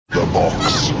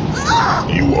box.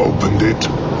 You opened it.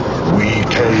 We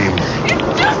came.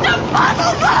 It's just a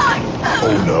puzzle box!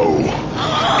 Oh no.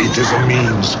 It is a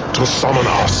means to summon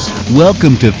us.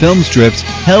 Welcome to Filmstrip's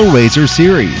Hellraiser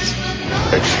series.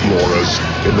 Explorers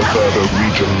in the further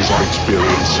regions of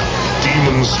experience.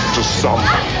 Demons to some,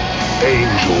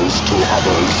 angels to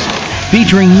others.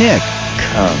 Featuring Nick.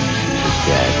 Come to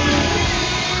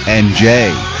Daddy. And Jay.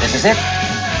 This is it.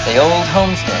 The old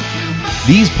homestead.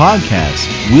 These podcasts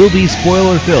will be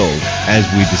spoiler-filled as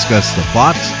we discuss the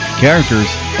plots, characters,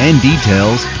 and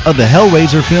details of the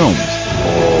Hellraiser films.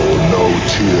 Oh, no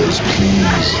tears,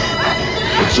 please.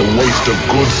 It's a waste of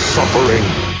good suffering.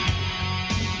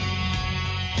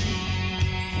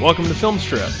 Welcome to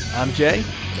Filmstrip. I'm Jay.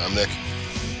 I'm Nick.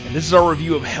 And this is our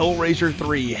review of Hellraiser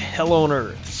 3, Hell on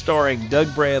Earth, starring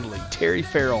Doug Bradley, Terry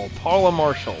Farrell, Paula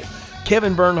Marshall,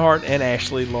 Kevin Bernhardt, and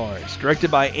Ashley Lawrence. Directed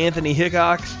by Anthony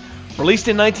Hickox. Released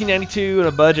in 1992 at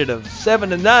a budget of $7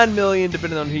 to $9 million,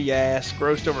 depending on who you ask.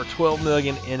 Grossed over $12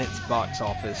 million in its box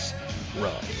office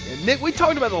run. And Nick, we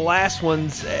talked about the last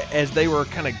ones as they were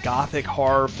kind of gothic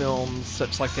horror films,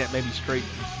 such like that, maybe straight,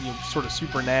 sort of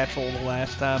supernatural the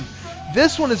last time.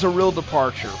 This one is a real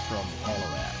departure from all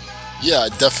of that. Yeah,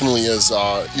 it definitely is.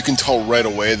 You can tell right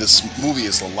away this movie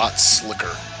is a lot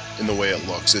slicker in the way it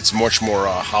looks. It's much more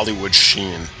Hollywood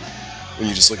sheen. When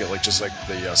you just look at the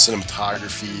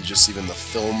cinematography, just even the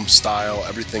film style,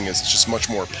 everything is just much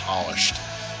more polished.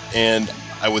 And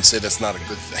I would say that's not a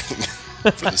good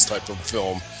thing for this type of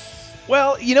film.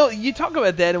 Well, you talk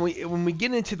about that, and when we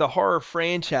get into the horror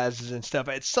franchises and stuff,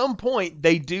 at some point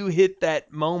they do hit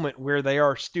that moment where they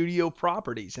are studio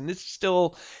properties, and this is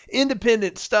still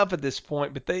independent stuff at this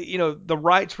point. But the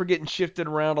rights were getting shifted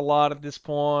around a lot at this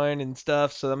point and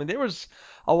stuff. So I mean, there was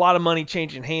a lot of money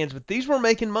changing hands, but these were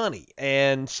making money,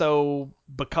 and so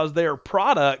because they are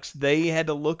products, they had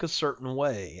to look a certain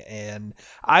way. And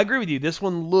I agree with you, this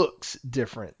one looks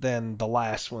different than the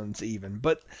last ones, even,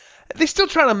 but they still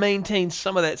try to maintain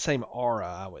some of that same aura,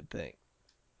 I would think.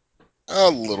 A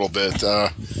little bit.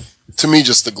 To me,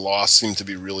 just the gloss seemed to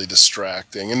be really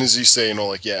distracting. And as you say,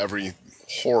 every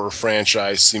horror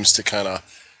franchise seems to kind of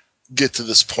get to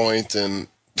this point, and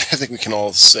I think we can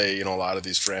all say, a lot of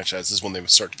these franchises, when they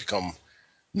start to become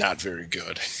not very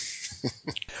good.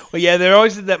 Well, yeah, they're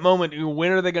always at that moment,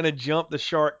 when are they going to jump the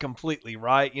shark completely,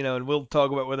 right? And we'll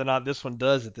talk about whether or not this one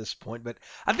does at this point. But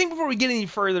I think before we get any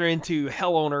further into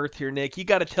Hell on Earth here, Nick, you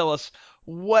got to tell us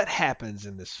what happens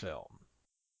in this film.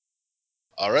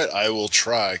 All right, I will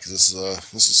try, because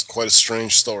this is quite a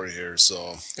strange story here,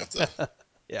 so you have to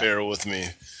Yeah. bear with me.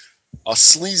 A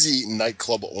sleazy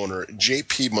nightclub owner,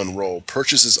 J.P. Monroe,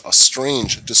 purchases a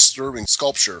strange, disturbing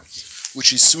sculpture, which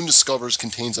he soon discovers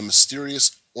contains a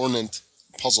mysterious, ornate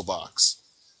puzzle box.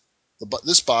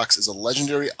 This box is a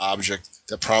legendary object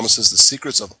that promises the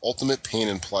secrets of ultimate pain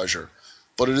and pleasure,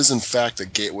 but it is in fact a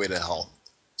gateway to hell.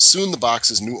 Soon the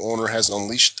box's new owner has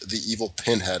unleashed the evil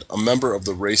Pinhead, a member of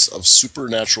the race of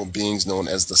supernatural beings known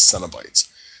as the Cenobites.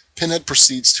 Pinhead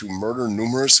proceeds to murder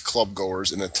numerous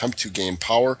clubgoers in an attempt to gain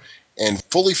power and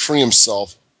fully free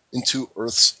himself into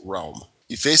Earth's realm.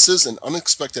 He faces an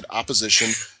unexpected opposition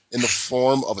in the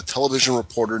form of a television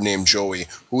reporter named Joey,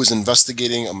 who is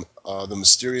investigating the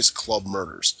mysterious club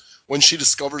murders. When she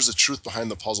discovers the truth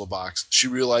behind the puzzle box, she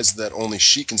realizes that only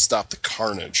she can stop the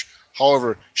carnage.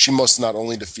 However, she must not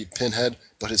only defeat Pinhead,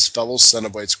 but his fellow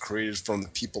Cenobites created from the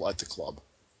people at the club.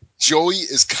 Joey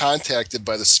is contacted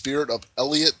by the spirit of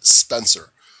Elliot Spencer,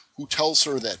 who tells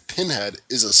her that Pinhead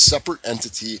is a separate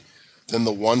entity than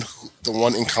the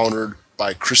one encountered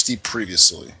by Christie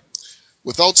previously.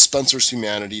 Without Spencer's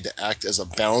humanity to act as a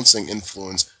balancing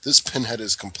influence, this Pinhead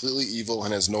is completely evil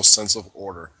and has no sense of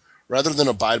order. Rather than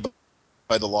abide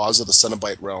by the laws of the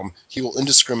Cenobite realm, he will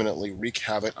indiscriminately wreak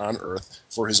havoc on Earth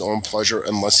for his own pleasure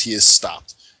unless he is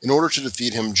stopped. In order to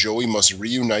defeat him, Joey must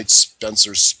reunite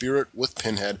Spencer's spirit with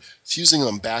Pinhead, fusing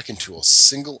them back into a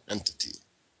single entity.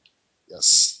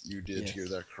 Yes, you did hear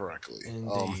that correctly.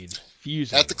 Indeed.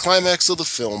 Fusing. At the climax of the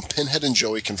film, Pinhead and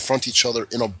Joey confront each other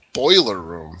in a boiler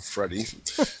room, Freddy.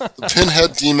 The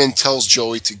Pinhead demon tells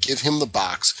Joey to give him the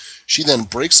box. She then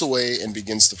breaks away and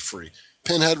begins to free.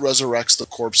 Pinhead resurrects the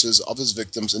corpses of his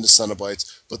victims into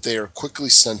Cenobites, but they are quickly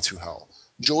sent to hell.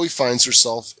 Joey finds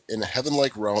herself in a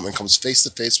heaven-like realm and comes face to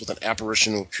face with an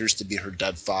apparition who appears to be her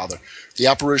dead father. The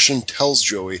apparition tells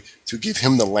Joey to give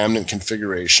him the laminate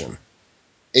configuration,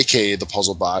 aka the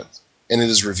puzzle bot, and it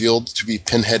is revealed to be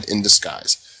Pinhead in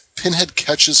disguise. Pinhead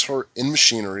catches her in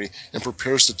machinery and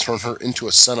prepares to turn her into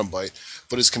a Cenobite,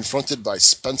 but is confronted by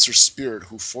Spencer's spirit,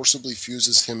 who forcibly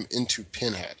fuses him into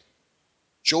Pinhead.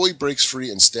 Joey breaks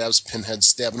free and stabs Pinhead,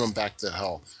 stabbing him back to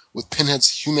hell. With Pinhead's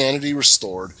humanity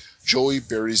restored, Joey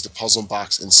buries the puzzle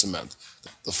box in cement.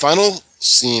 The final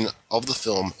scene of the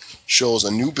film shows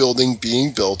a new building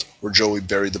being built where Joey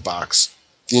buried the box.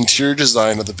 The interior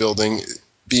design of the building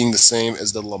being the same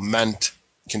as the Lament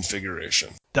configuration.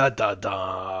 Da da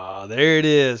da. There it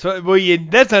is. Well,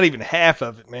 that's not even half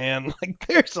of it, man. Like,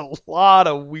 there's a lot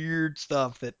of weird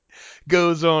stuff that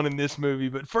goes on in this movie.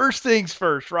 But first things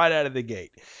first, right out of the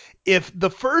gate. If the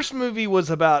first movie was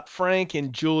about Frank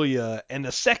and Julia, and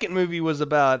the second movie was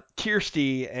about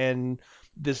Kirsty and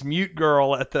this mute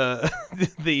girl at the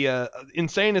the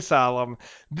insane asylum,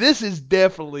 this is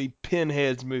definitely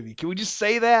Pinhead's movie. Can we just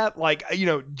say that? Like,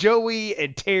 Joey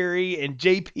and Terry and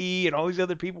JP and all these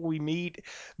other people we meet,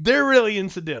 they're really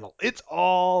incidental. It's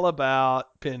all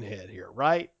about Pinhead here,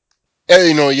 right?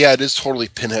 Yeah, yeah, it is totally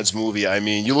Pinhead's movie. I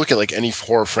mean, you look at like any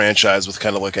horror franchise with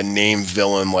kind of like a name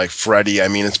villain like Freddy. I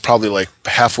mean, it's probably like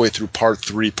halfway through part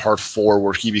 3, part 4,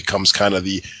 where he becomes kind of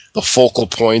the focal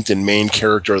point and main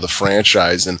character of the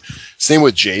franchise. And same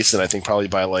with Jason. I think probably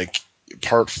by like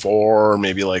part 4, or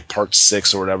maybe like part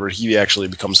 6 or whatever, he actually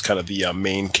becomes kind of the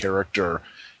main character,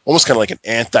 almost kind of like an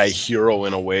anti-hero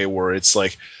in a way, where it's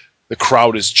like the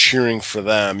crowd is cheering for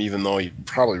them, even though he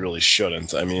probably really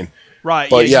shouldn't. I mean.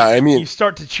 Right. Yeah. But yeah, I You mean,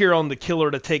 start to cheer on the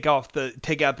killer to take out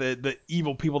the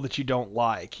evil people that you don't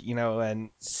like,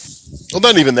 and well,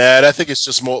 not even that. I think it's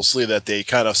just mostly that they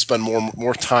kind of spend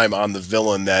more time on the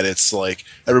villain. That it's like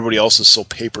everybody else is so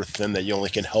paper thin that you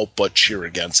only can help but cheer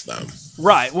against them.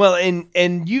 right. Well,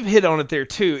 and you've hit on it there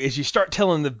too, is you start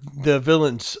telling the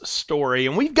villain's story,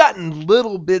 and we've gotten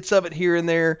little bits of it here and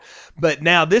there, but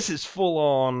now this is full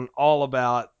on all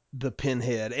about the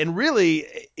Pinhead, and really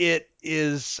it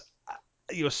is.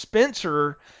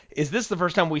 Spencer, is this the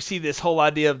first time we see this whole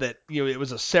idea of that, it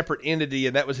was a separate entity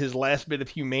and that was his last bit of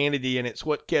humanity and it's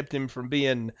what kept him from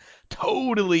being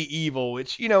totally evil,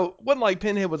 which, wasn't like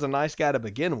Pinhead was a nice guy to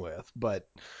begin with, but,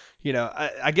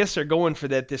 I guess they're going for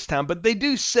that this time. But they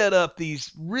do set up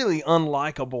these really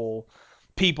unlikable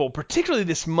people, particularly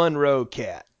this Monroe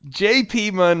cat.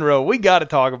 J.P. Monroe, we got to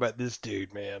talk about this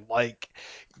dude, man. Like,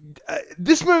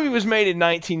 this movie was made in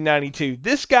 1992.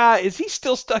 This guy, is he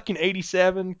still stuck in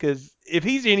 87? Because if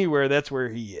he's anywhere, that's where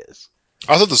he is.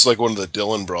 I thought this was like one of the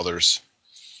Dillon brothers.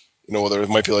 Whether it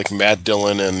might be like Matt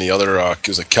Dillon and the other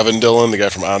was it Kevin Dillon, the guy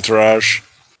from Entourage.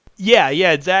 Yeah,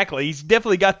 exactly. He's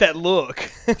definitely got that look.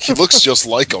 He looks just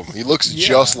like him. He looks Yeah.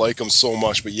 just like him so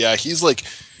much. But yeah, he's like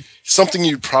something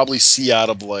you'd probably see out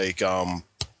of like the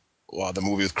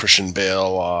movie with Christian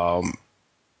Bale,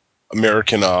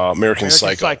 American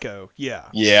Psycho. Yeah.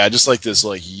 Yeah, just like this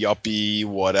like yuppie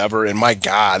whatever. And my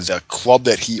God, the club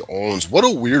that he owns, what a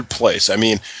weird place. I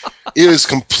mean, it is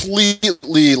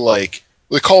completely like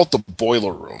they call it the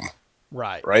Boiler Room,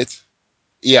 Right. right?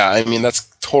 Yeah, I mean that's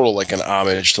total like an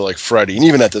homage to like Freddy, and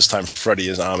even at this time, Freddy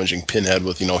is homaging Pinhead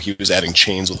with he was adding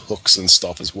chains with hooks and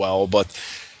stuff as well. But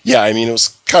yeah, I mean it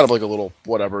was kind of like a little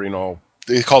whatever.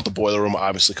 They call it the Boiler Room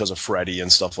obviously because of Freddy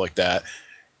and stuff like that,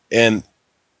 and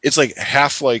it's like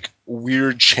half like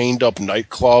weird chained up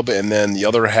nightclub, and then the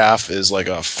other half is like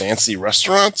a fancy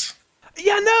restaurant.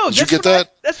 Yeah, no, Did you get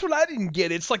that? that's what I didn't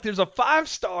get. It's like there's a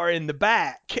 5-star in the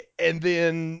back, and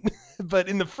then, but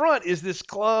in the front is this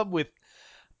club with,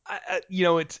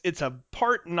 it's a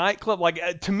part nightclub.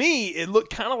 Like, to me, it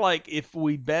looked kind of like if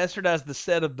we bastardized the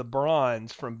set of the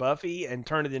Bronze from Buffy and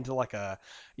turned it into like a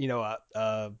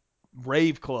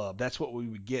rave club. That's what we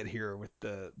would get here with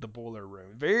the Boiler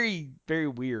Room. Very, very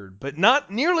weird, but not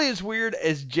nearly as weird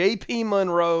as J.P.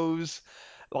 Monroe's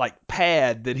like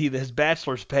pad his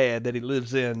bachelor's pad that he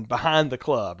lives in behind the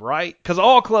club, right? Because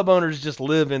all club owners just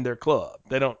live in their club.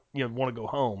 They don't want to go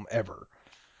home ever.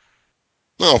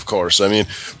 No, of course. I mean,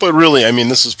 but really, I mean,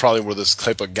 this is probably where this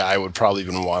type of guy would probably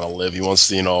even want to live. He wants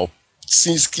to,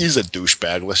 he's a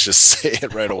douchebag. Let's just say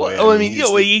it right away. Well, I mean,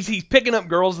 he's picking up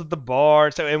girls at the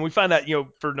bar. So, and we find out,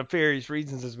 for nefarious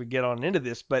reasons as we get on into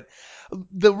this. But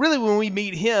when we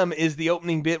meet him is the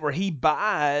opening bit where he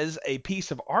buys a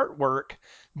piece of artwork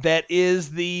that is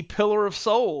the Pillar of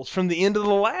Souls from the end of the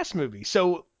last movie.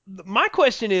 So my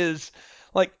question is,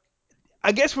 like,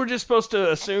 I guess we're just supposed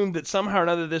to assume that somehow or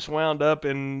another this wound up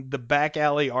in the back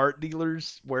alley art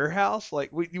dealer's warehouse.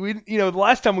 Like we the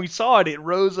last time we saw it, it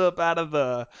rose up out of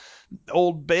the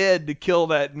old bed to kill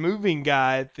that moving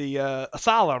guy at the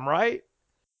asylum, right?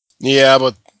 Yeah,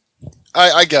 but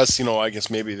I guess, I guess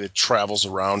maybe it travels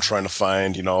around trying to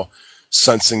find,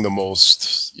 sensing the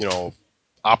most,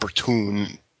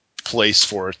 opportune place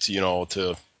for it,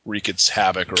 to wreak its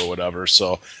havoc or whatever.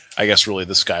 So I guess really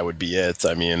this guy would be it.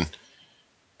 I mean,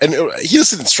 And he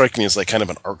doesn't strike me as like kind of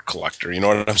an art collector. You know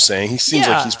what I'm saying? He seems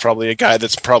like he's probably a guy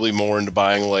that's probably more into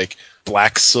buying like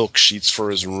black silk sheets for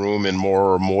his room and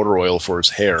more motor oil for his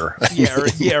hair.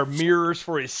 Or mirrors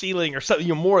for his ceiling or something,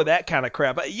 more of that kind of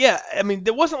crap. But yeah, I mean,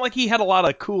 it wasn't like he had a lot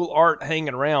of cool art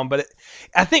hanging around, but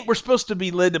I think we're supposed to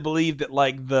be led to believe that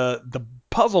like the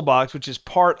puzzle box, which is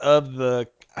part of the,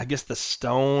 I guess, the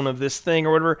stone of this thing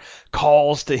or whatever,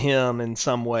 calls to him in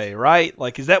some way, right?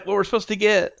 Like, is that what we're supposed to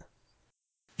get?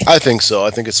 I think so.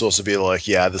 I think it's supposed to be like,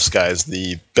 yeah, this guy's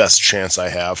the best chance I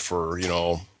have for,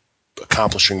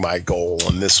 accomplishing my goal,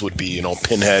 and this would be,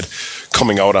 Pinhead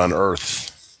coming out on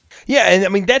Earth. Yeah, and I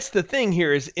mean that's the thing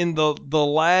here is in the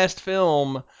last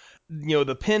film,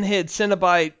 the Pinhead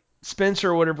Cenobite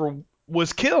Spencer or whatever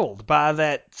was killed by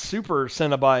that super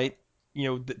Cenobite,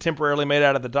 that temporarily made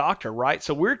out of the Doctor, right?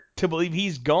 So we're to believe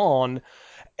he's gone,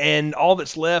 and all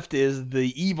that's left is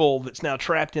the evil that's now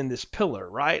trapped in this pillar,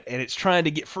 right? And it's trying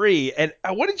to get free. And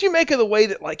what did you make of the way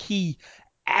that like he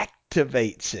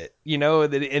activates it,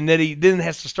 and that he then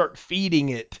has to start feeding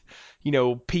it,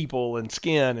 people and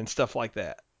skin and stuff like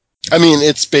that? I mean,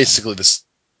 it's basically the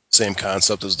same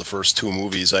concept as the first two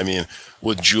movies. I mean,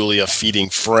 with Julia feeding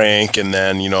Frank, and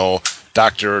then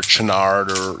Dr. Chenard,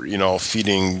 or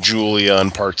feeding Julia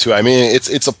in part two. I mean,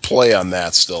 it's a play on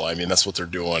that still. I mean, that's what they're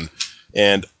doing,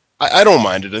 and I don't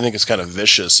mind it. I think it's kind of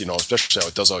vicious, especially how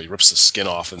it does how he rips the skin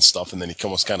off and stuff, and then he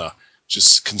almost kind of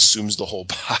just consumes the whole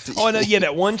body. Oh, I know. Yeah,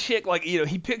 that one chick, like,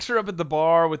 he picks her up at the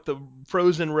bar with the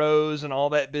frozen rose and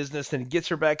all that business, and gets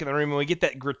her back in the room, and we get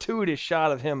that gratuitous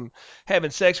shot of him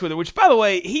having sex with her, which, by the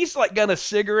way, he's, like, got a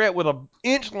cigarette with a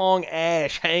inch-long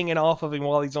ash hanging off of him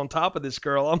while he's on top of this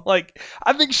girl. I'm like,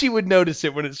 I think she would notice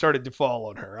it when it started to fall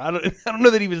on her. I don't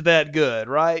know that he was that good,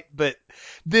 right? But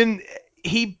then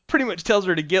he pretty much tells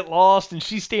her to get lost, and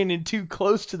she's standing too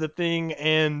close to the thing,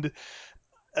 and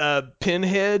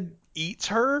Pinhead eats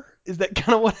her. Is that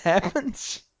kind of what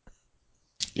happens?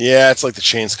 Yeah, it's like the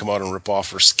chains come out and rip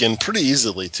off her skin pretty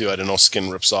easily too. I didn't know skin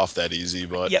rips off that easy,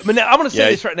 but Yeah, but now I'm gonna say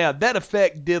yeah. this right now. That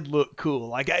effect did look cool.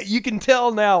 Like you can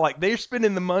tell now, like they're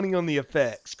spending the money on the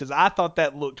effects because I thought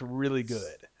that looked really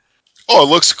good. Oh, it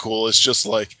looks cool. It's just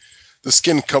like the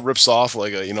skin rips off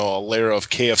like a layer of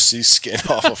KFC skin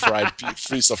off a fried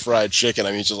piece of fried chicken. I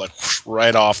mean, it's just like whoosh,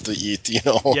 right off the eat. Yeah,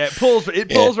 it pulls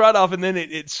And, right off, and then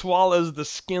it swallows the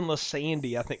skinless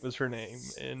Sandy, I think was her name,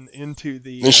 and into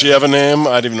the. did she have a name?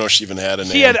 I didn't even know she even had a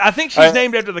She name. had. I think she's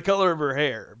named after the color of her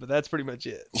hair, but that's pretty much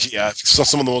it. Yeah, so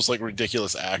some of the most like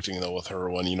ridiculous acting though with her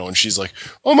when and she's like,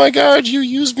 "Oh my God, you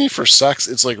used me for sex."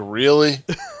 It's like, really,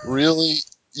 really,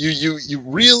 you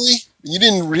really, you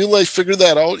didn't really figure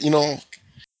that out.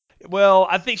 Well,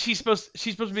 I think she's supposed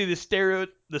to be the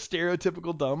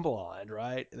stereotypical dumb blonde,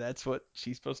 right? That's what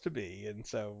she's supposed to be. And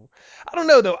so I don't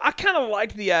know though. I kind of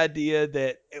like the idea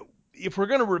that if we're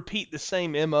going to repeat the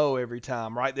same MO every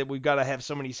time, right? That we've got to have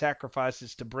so many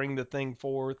sacrifices to bring the thing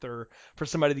forth or for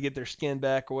somebody to get their skin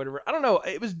back or whatever. I don't know.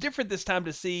 It was different this time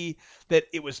to see that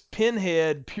it was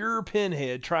Pinhead, pure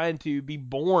Pinhead trying to be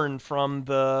born from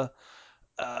the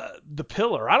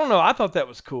pillar. I don't know. I thought that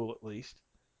was cool at least.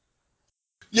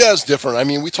 Yeah, it's different. I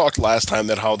mean, we talked last time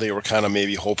that how they were kind of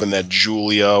maybe hoping that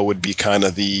Julia would be kind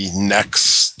of the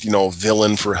next,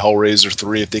 villain for Hellraiser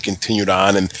 3 if they continued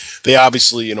on. And they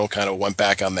obviously, kind of went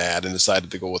back on that and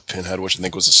decided to go with Pinhead, which I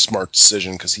think was a smart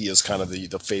decision because he is kind of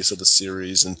the face of the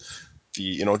series and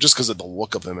just because of the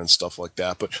look of him and stuff like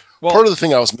that. But part of the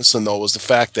thing I was missing, though, was the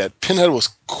fact that Pinhead was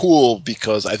cool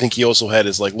because I think he also had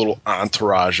his, like, little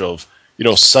entourage of,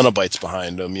 Cenobites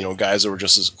behind him, guys that were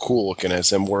just as cool looking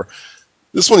as him, where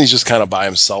this one, he's just kind of by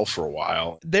himself for a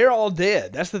while. They're all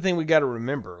dead. That's the thing we got to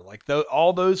remember. Like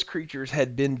all those creatures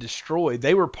had been destroyed.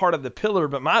 They were part of the pillar,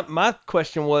 but my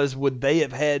question was, would they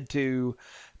have had to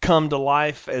come to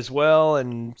life as well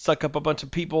and suck up a bunch of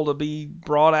people to be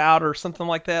brought out or something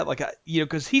like that? Like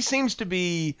because he seems to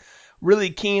be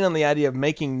really keen on the idea of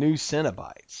making new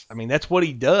Cenobites. I mean, that's what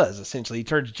he does essentially. He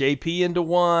turns JP into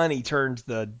one. He turns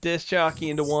the disc jockey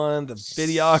into one. The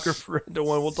videographer into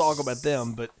one. We'll talk about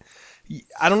them, but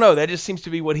I don't know. That just seems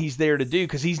to be what he's there to do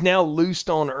because he's now loosed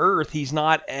on Earth. He's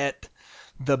not at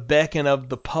the beckon of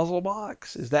the puzzle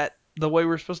box. Is that the way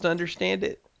we're supposed to understand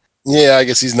it? Yeah, I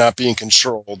guess he's not being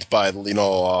controlled by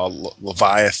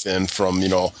Leviathan from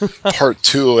part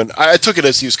two, and I took it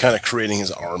as he was kind of creating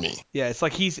his army. Yeah, it's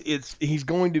like he's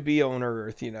going to be on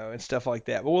Earth, and stuff like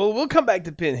that. But we'll come back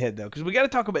to Pinhead though, because we got to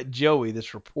talk about Joey,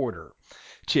 this reporter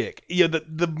chick.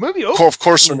 The movie opens. Of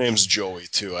course, her name's Joey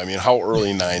too. I mean, how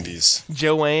early '90s?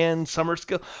 Joanne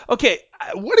Summerskill. Okay,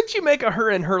 what did you make of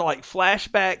her and her like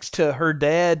flashbacks to her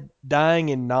dad dying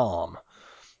in Nam?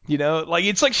 You know, like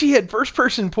it's like she had first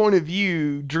person point of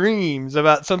view dreams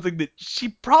about something that she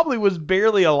probably was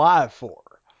barely alive for.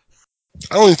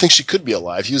 I don't even think she could be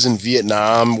alive. He was in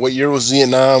Vietnam. What year was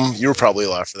Vietnam? You were probably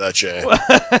alive for that, Jay.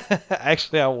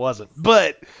 Actually, I wasn't,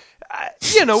 but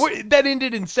that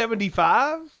ended in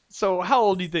 '75. So how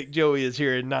old do you think Joey is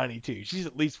here in '92? She's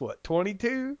at least what,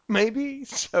 22, maybe.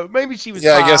 So maybe she was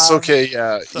Yeah, I guess, 5. okay,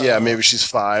 yeah, So maybe she's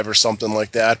 5 or something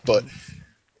like that, but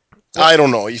well, I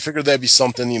don't know. You figured that'd be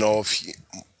something, if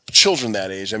children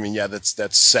that age, I mean, yeah,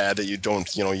 that's sad that you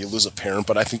don't, you lose a parent,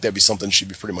 but I think that'd be something she'd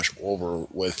be pretty much over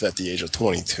with at the age of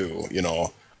 22.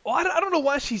 Well, I don't know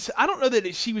why I don't know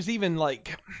that she was even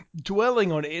like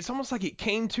dwelling on it. It's almost like it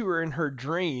came to her in her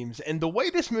dreams. And the way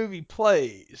this movie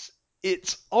plays,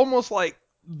 it's almost like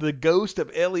the ghost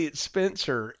of Elliot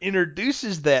Spencer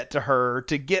introduces that to her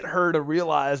to get her to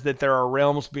realize that there are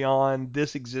realms beyond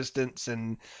this existence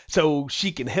and so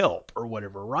she can help or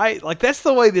whatever, right? Like that's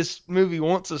the way this movie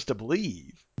wants us to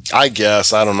believe. I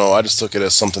guess, I don't know. I just took it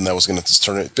as something that was going to just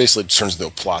it basically turns into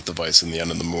a plot device in the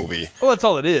end of the movie. Well, that's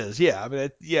all it is. Yeah, I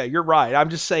mean, yeah, you're right. I'm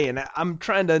just saying, I'm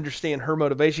trying to understand her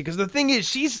motivation because the thing is,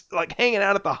 she's like hanging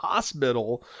out at the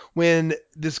hospital when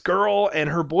this girl and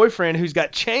her boyfriend, who's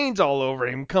got chains all over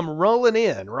him, come rolling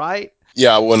in, right?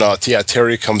 Yeah, when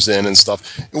Terry comes in and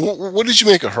stuff. What did you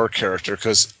make of her character?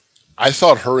 Because I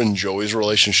thought her and Joey's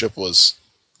relationship was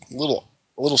a little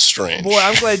Boy, I'm strange.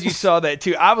 glad you saw that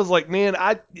too. I was like, man,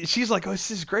 she's like, oh,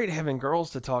 this is great having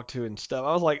girls to talk to and stuff.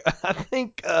 I was like, I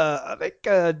think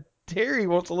Terry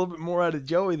wants a little bit more out of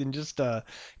Joey than just a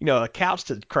couch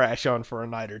to crash on for a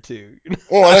night or two.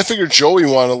 Well, and I figured Joey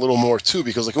wanted a little more too,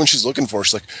 because like when she's looking for her,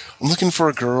 she's like, I'm looking for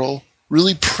a girl,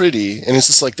 really pretty, and it's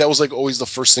just like that was like always the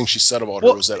first thing she said about her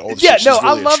Well, was that, oh, yeah, no, she's I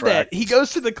really love that. He attractive.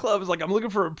 goes to the club, is like, I'm looking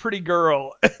for a pretty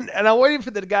girl, and I'm waiting for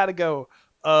the guy to go,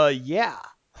 yeah.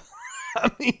 I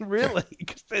mean, really,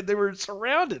 because they were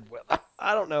surrounded with them.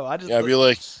 I don't know. I just Yeah, I'd be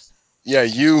like, yeah,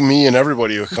 you, me, and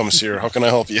everybody who comes here. How can I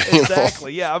help you? You know?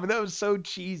 exactly, yeah. I mean, that was so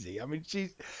cheesy. I mean,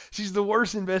 she's the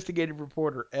worst investigative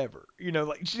reporter ever.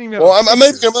 Like she didn't even have Well, a I'm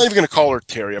picture. not even going to call her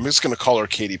Terry. I'm just going to call her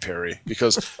Katy Perry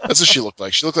because that's what she looked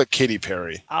like. She looked like Katy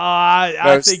Perry. I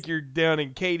That's, think you're down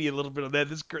in Katie a little bit on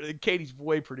that. Katie's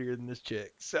way prettier than this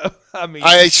chick. So I mean,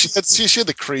 she had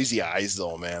the crazy eyes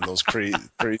though, man. Those crazy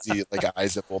like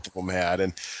eyes that both of them had,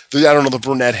 and I don't know, the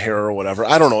brunette hair or whatever.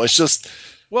 I don't know. It's just,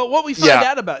 well, what we find yeah,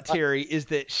 out about Terry is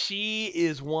that she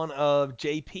is one of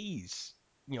JP's,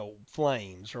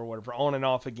 flames or whatever, on and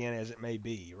off again as it may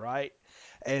be, right?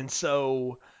 And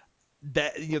so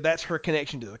that's her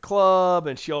connection to the club,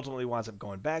 and she ultimately winds up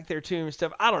going back there to him and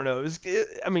stuff. I don't know.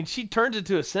 I mean, she turns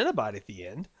into a Cenobite at the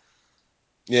end.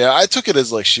 yeah. I took it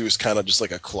as like she was kind of just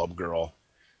like a club girl.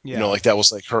 Yeah. Like that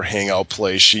was like her hangout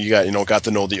place. She got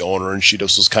to know the owner, and she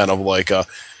just was kind of like a,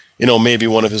 maybe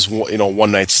one of his,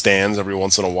 one night stands every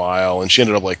once in a while. And she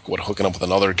ended up like hooking up with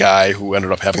another guy who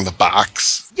ended up having the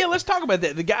box. Yeah, let's talk about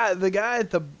that. The guy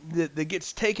that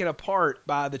gets taken apart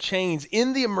by the chains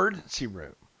in the emergency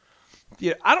room.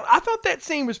 Yeah, I thought that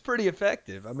scene was pretty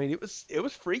effective. I mean, it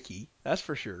was freaky, that's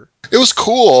for sure. It was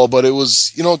cool, but it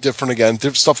was, different again.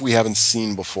 Different stuff we haven't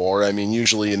seen before. I mean,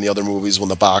 usually in the other movies, when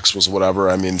the box was whatever,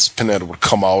 I mean, Pinhead would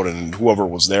come out and whoever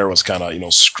was there was kind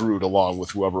of, screwed along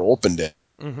with whoever opened it.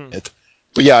 Hmm.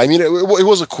 But yeah, I mean, it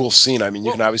was a cool scene. I mean,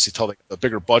 you can Well, obviously tell the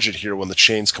bigger budget here when the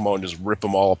chains come out and just rip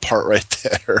them all apart right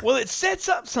there. Well, it sets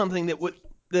up something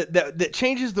that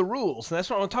changes the rules, and that's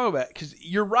what I want to talk about. Because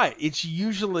you're right, it's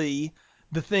usually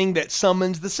the thing that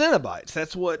summons the Cenobites.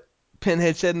 That's what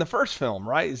Pinhead said in the first film,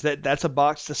 right? Is that's a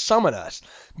box to summon us,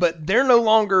 but they're no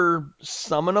longer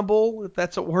summonable, if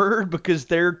that's a word, because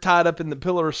they're tied up in the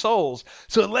Pillar of Souls.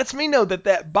 So it lets me know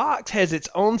that box has its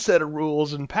own set of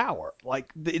rules and power.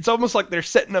 Like it's almost like they're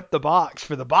setting up the box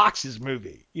for the boxes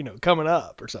movie, coming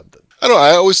up or something. I don't know.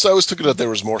 I always took it that there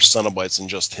was more Cenobites than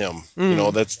just him.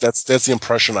 Mm, That's the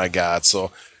impression I got.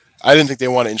 So I didn't think they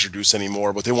want to introduce any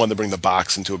more, but they wanted to bring the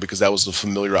box into it because that was the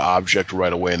familiar object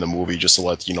right away in the movie, just to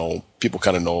let people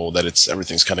kind of know that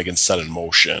everything's kind of getting set in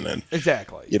motion, and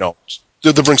exactly. you know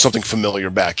to bring something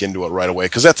familiar back into it right away.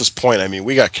 Because at this point, I mean,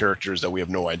 we got characters that we have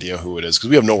no idea who it is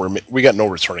because we got no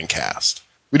returning cast.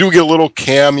 We do get a little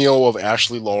cameo of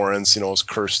Ashley Lawrence, as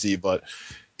Kirsty, but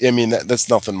I mean that's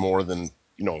nothing more than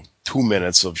 2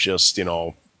 minutes of just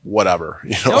whatever,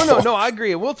 you know. No, I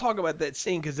agree. And we'll talk about that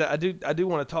scene because I do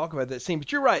want to talk about that scene.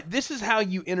 But you're right. This is how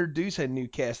you introduce a new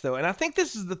cast, though. And I think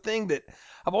this is the thing that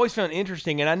I've always found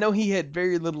interesting. And I know he had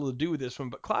very little to do with this one,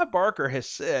 but Clive Barker has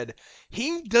said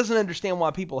he doesn't understand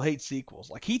why people hate sequels.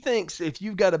 Like he thinks if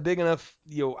you've got a big enough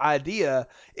idea,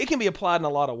 it can be applied in a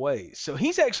lot of ways. So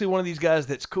he's actually one of these guys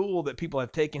that's cool that people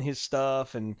have taken his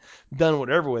stuff and done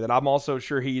whatever with it. I'm also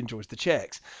sure he enjoys the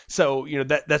checks. So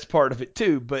that's part of it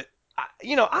too. But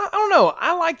I don't know.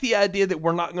 I like the idea that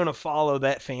we're not going to follow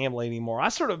that family anymore.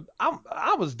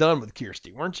 I was done with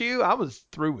Kirsty, weren't you? I was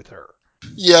through with her.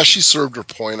 Yeah, she served her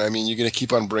point. I mean, you're going to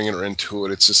keep on bringing her into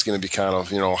it. It's just going to be kind of,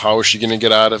 how is she going to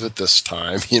get out of it this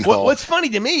time? What's funny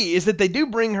to me is that they do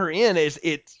bring her in as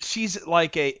she's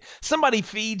like somebody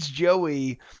feeds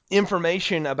Joey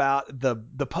information about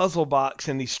the puzzle box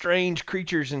and these strange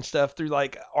creatures and stuff through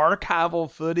like archival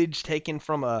footage taken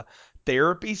from a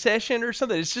therapy session or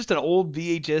something. It's just an old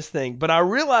VHS thing. But I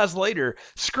realized later,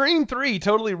 Scream 3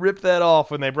 totally ripped that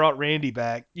off when they brought Randy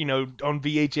back, on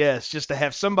VHS just to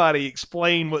have somebody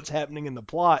explain what's happening in the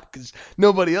plot because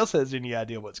nobody else has any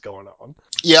idea what's going on.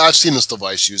 Yeah, I've seen this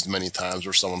device used many times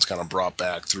where someone's kind of brought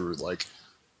back through like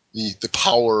the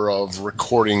power of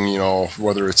recording,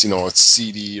 whether it's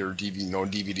CD or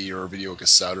DVD or a video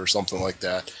cassette or something like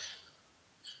that.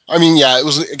 I mean, yeah, it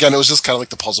was just kind of like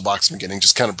the puzzle box in the beginning,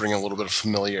 just kind of bringing a little bit of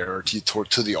familiarity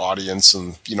to the audience,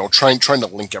 and trying to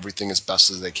link everything as best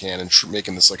as they can, and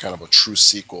making this like kind of a true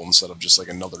sequel instead of just like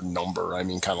another number. I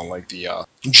mean, kind of like the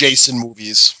Jason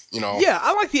movies. Yeah,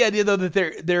 I like the idea though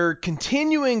that they're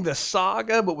continuing the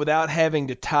saga, but without having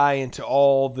to tie into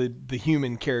all the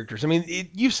human characters. I mean,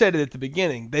 you said it at the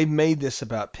beginning. They've made this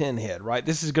about Pinhead, right?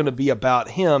 This is going to be about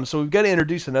him, so we've got to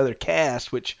introduce another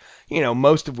cast, which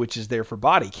most of which is there for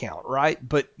body count, right?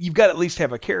 But you've got to at least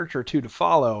have a character or two to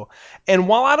follow. And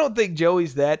while I don't think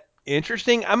Joey's that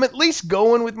interesting, I'm at least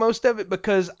going with most of it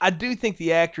because I do think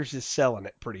the actress is selling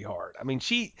it pretty hard. I mean,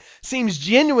 she seems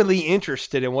genuinely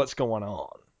interested in what's going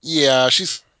on. Yeah,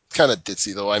 she's kind of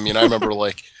ditzy though. I mean, I remember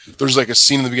like there's like a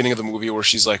scene in the beginning of the movie where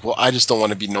she's like, "Well, I just don't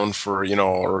want to be known for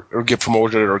or get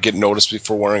promoted or get noticed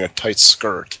before wearing a tight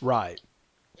skirt." Right.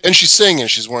 And she's singing,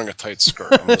 she's wearing a tight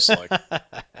skirt. I'm just like,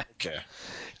 okay.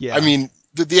 Yeah. I mean,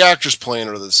 the actress playing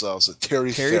her this is it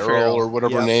Terry Farrell or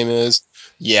whatever her Yep. name is.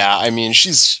 Yeah, I mean,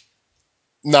 she's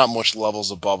not much levels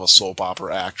above a soap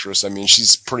opera actress. I mean,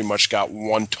 she's pretty much got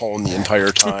one tone the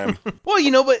entire time.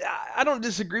 Well, but I don't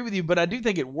disagree with you, but I do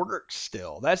think it works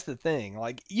still. That's the thing.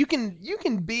 Like you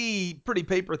can be pretty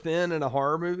paper thin in a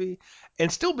horror movie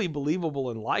and still be believable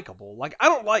and likable. Like I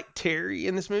don't like Terry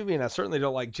in this movie, and I certainly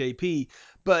don't like JP.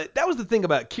 But that was the thing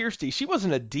about Kirsty. She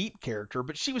wasn't a deep character,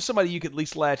 but she was somebody you could at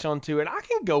least latch onto. And I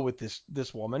can go with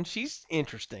this woman. She's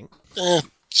interesting.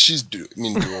 She's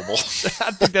doable.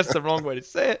 I think that's the wrong way to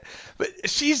say it, but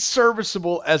she's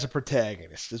serviceable as a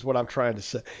protagonist, is what I'm trying to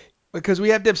say. Because we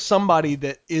have to have somebody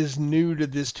that is new to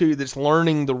this too, that's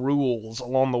learning the rules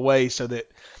along the way, so that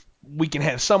we can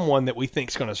have someone that we think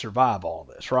is going to survive all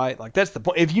this, right? Like that's the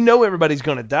point. If you know everybody's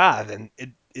going to die, then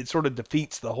it sort of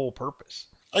defeats the whole purpose.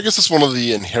 I guess that's one of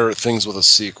the inherent things with a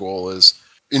sequel is,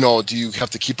 do you have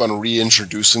to keep on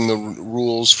reintroducing the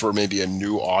rules for maybe a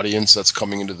new audience that's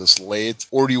coming into this late?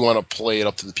 Or do you want to play it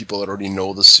up to the people that already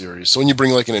know the series? So when you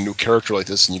bring like in a new character like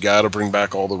this and you got to bring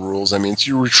back all the rules, I mean,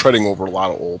 you're treading over a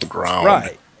lot of old ground.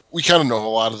 Right. We kind of know a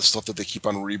lot of the stuff that they keep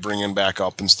on re-bringing back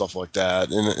up and stuff like that.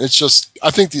 And it's just,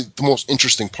 I think the most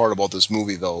interesting part about this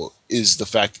movie, though, is the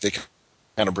fact that they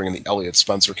kind of bringing the Elliot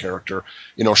Spencer character,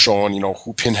 showing,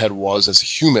 who Pinhead was as a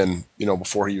human,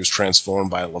 before he was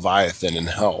transformed by Leviathan in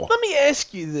hell. Let me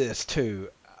ask you this too.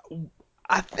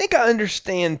 I think I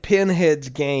understand Pinhead's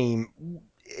game.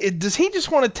 Does he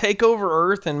just want to take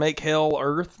over Earth and make hell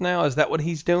Earth now? Is that what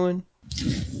he's doing?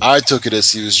 I took it as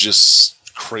he was just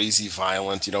crazy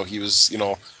violent. He was,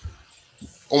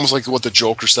 almost like what the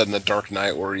Joker said in The Dark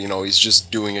Knight, where he's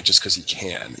just doing it just because he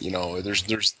can.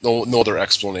 There's no other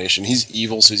explanation. He's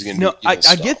evil, so he's gonna do evil I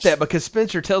stuff. get that because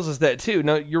Spencer tells us that too.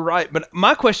 No, you're right. But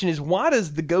my question is, why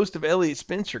does the ghost of Elliot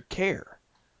Spencer care?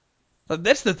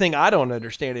 That's the thing I don't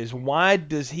understand is why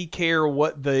does he care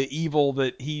what the evil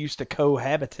that he used to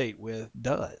cohabitate with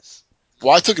does?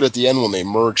 Well, I took it at the end when they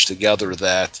merged together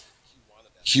that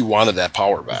he wanted that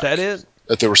power back. Is that it?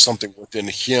 That there was something within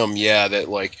him, yeah, that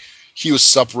like he was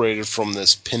separated from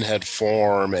this Pinhead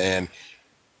form, and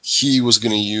he was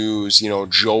going to use,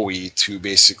 Joey to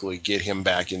basically get him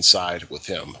back inside with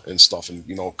him and stuff, and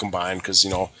combine because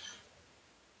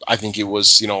I think it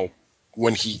was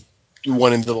when he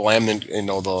went into the laminate,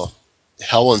 the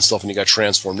hell and stuff, and he got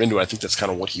transformed into it. I think that's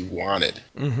kind of what he wanted.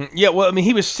 Yeah, well, I mean,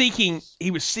 he was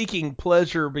seeking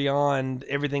pleasure beyond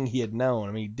everything he had known.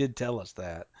 I mean, he did tell us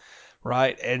that,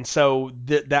 right? And so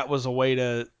that was a way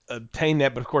to obtain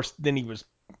that. But of course, then he was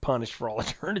punished for all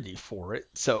eternity for it.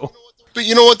 So, But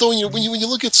you know what though, when you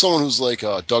look at someone who's like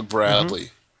Doug Bradley,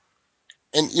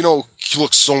 and he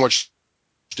looks so much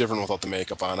different without the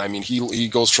makeup on. I mean, he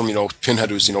goes from Pinhead,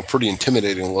 who's pretty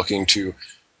intimidating looking, to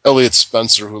Elliot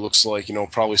Spencer, who looks like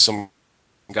probably some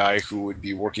guy who would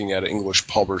be working at an English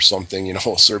pub or something,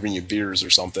 serving you beers or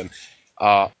something.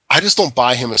 I just don't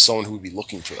buy him as someone who would be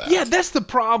looking for that. yeah, that's the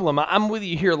problem. I'm with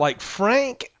you here. Like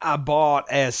Frank, I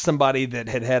bought as somebody that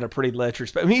had a pretty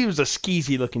lecherous. I mean, he was a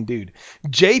skeezy looking dude.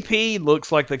 JP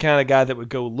looks like the kind of guy that would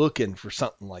go looking for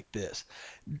something like this.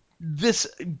 This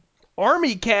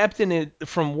army captain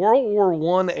from World War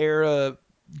One era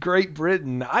Great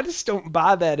Britain, I just don't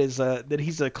buy that as that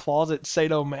he's a closet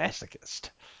sadomasochist.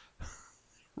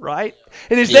 Right?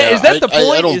 And is Yeah, that the I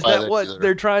point? don't Is buy that that what either.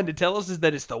 they're trying to tell us? Is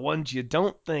that it's the ones you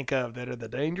don't think of that are the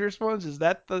dangerous ones? Is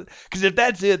that the? Because if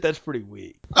that's it, that's pretty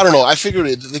weak. I don't know. I figured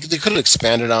they could have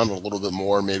expanded on it a little bit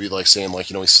more. Maybe like saying like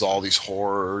he saw all these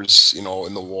horrors, in the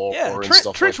Yeah, war and stuff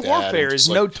like trench that, and warfare is just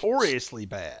like notoriously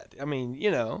bad. I mean,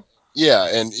 yeah,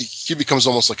 and he becomes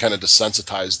almost like kind of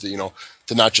desensitized,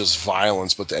 to not just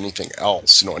violence but to anything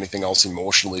else, anything else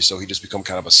emotionally. So he just become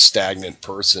kind of a stagnant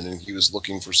person, and he was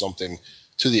looking for something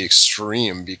to the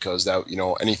extreme because that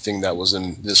anything that was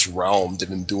in this realm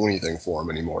didn't do anything for him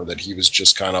anymore. That he was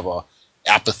just kind of a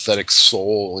apathetic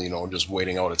soul, just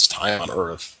waiting out its time on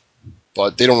Earth.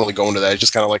 But they don't really go into that. It's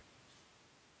just kind of like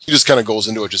he just kind of goes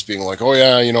into it, just being like, oh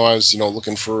yeah, I was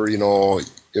looking for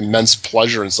immense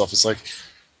pleasure and stuff. It's like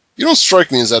you don't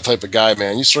strike me as that type of guy,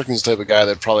 man. You strike me as the type of guy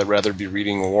that'd probably rather be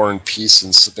reading War and Peace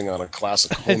and sipping on a glass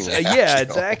of cognac. yeah,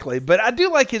 exactly. But I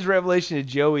do like his revelation to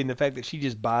Joey and the fact that she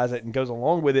just buys it and goes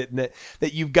along with it, and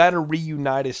that you've got to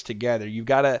reunite us together. You've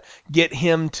got to get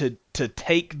him to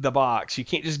take the box. You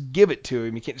can't just give it to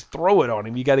him. You can't just throw it on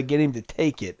him. You got to get him to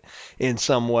take it in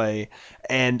some way.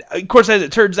 And of course, as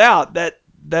it turns out,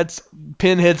 that's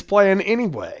Pinhead's plan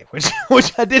anyway, which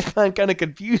I did find kind of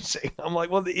confusing. I'm like,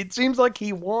 well, it seems like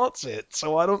he wants it,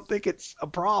 so I don't think it's a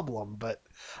problem. But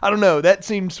I don't know. That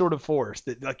seemed sort of forced.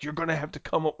 That like you're gonna have to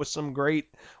come up with some great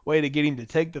way to get him to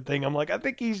take the thing. I'm like, I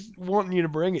think he's wanting you to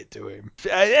bring it to him,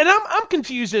 and I'm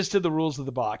confused as to the rules of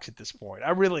the box at this point.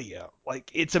 I really am. Like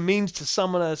it's a means to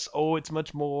summon us. Oh, it's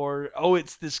much more. Oh,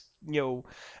 it's this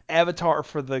avatar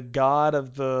for the god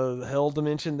of the hell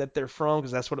dimension that they're from,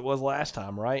 because that's what it was last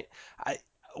time, right?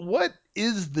 What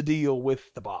is the deal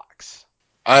with the box?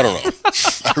 I don't know.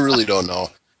 I really don't know.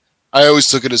 I always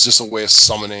took it as just a way of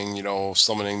summoning,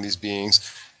 summoning these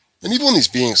beings. And even when these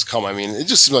beings come, I mean, it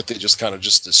just seems like they just kind of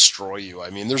just destroy you.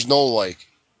 I mean, there's no like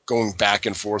going back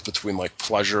and forth between like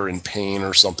pleasure and pain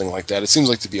or something like that. It seems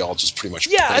like to be all just pretty much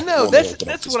Yeah, I know. painful when they That's open up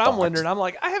that's this what I'm box. wondering. I'm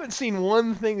like, I haven't seen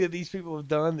one thing that these people have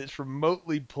done that's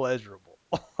remotely pleasurable.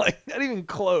 Like not even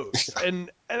close.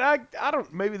 And I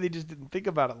don't, maybe they just didn't think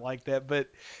about it like that, but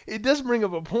it does bring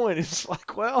up a point. It's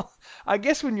like, well, I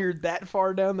guess when you're that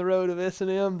far down the road of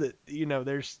S&M that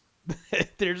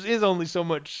there's is only so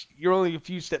much. You're only a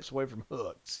few steps away from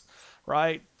hooks,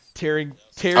 right? I Tearing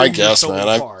your guess, soul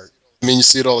man. apart. I mean, you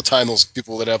see it all the time. Those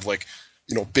people that have like,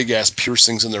 big ass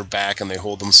piercings in their back and they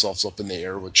hold themselves up in the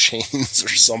air with chains or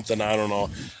something. I don't know.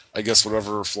 I guess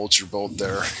whatever floats your boat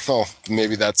there. Oh,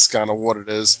 maybe that's kind of what it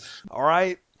is. All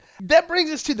right. That brings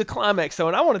us to the climax, though,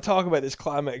 and I want to talk about this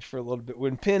climax for a little bit.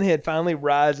 When Pinhead finally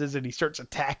rises and he starts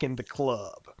attacking the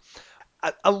club,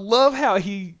 I love how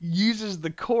he uses the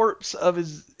corpse of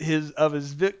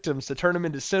his victims to turn them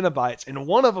into Cenobites, and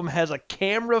one of them has a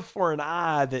camera for an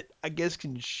eye that I guess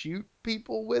can shoot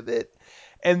people with it,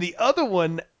 and the other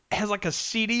one has like a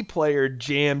CD player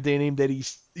jammed in him that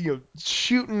he's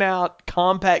shooting out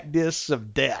compact discs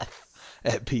of death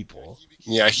at people.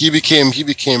 Yeah, he became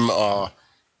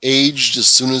aged as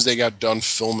soon as they got done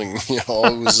filming. It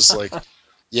was just like,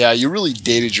 yeah, you really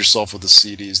dated yourself with the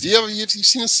CDs. Have you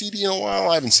seen a CD in a while?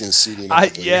 I haven't seen a CD in a couple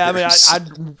of I mean, years. I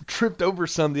tripped over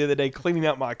some the other day cleaning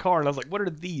out my car, and I was like, "What are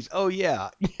these?" Oh yeah,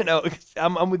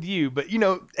 I'm with you, but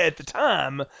at the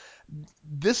time,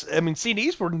 I mean,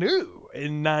 CDs were new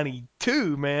in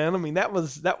 '92, man. I mean, that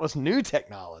was new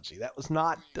technology. That was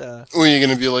not. Or you're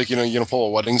gonna be like, you're gonna pull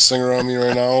a wedding singer on me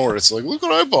right now, or it's like, look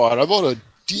what I bought. I bought a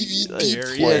DVD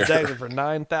Yeah, player. exactly, for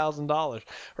 $9,000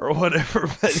 or whatever.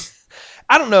 But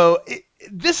I don't know.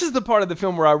 This is the part of the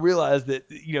film where I realized that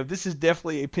this is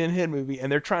definitely a Pinhead movie,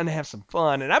 and they're trying to have some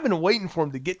fun. And I've been waiting for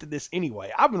them to get to this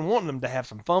anyway. I've been wanting them to have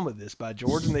some fun with this, by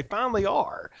George, and they finally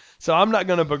are. So I'm not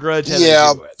going to begrudge having to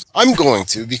Yeah, do it. I'm going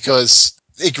to because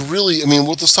it really. I mean,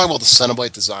 let's talk about the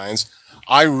Cenobite designs.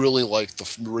 I really like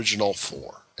the original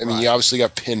four. I mean, you Right. obviously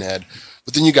got Pinhead,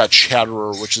 but then you got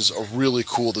Chatterer, which is a really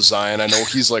cool design. I know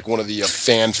he's like one of the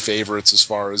fan favorites as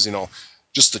far as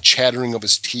just the chattering of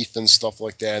his teeth and stuff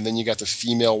like that. And then you got the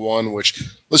female one, which,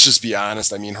 let's just be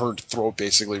honest, I mean, her throat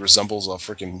basically resembles a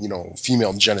freaking,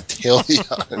 female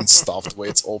genitalia and stuff, the way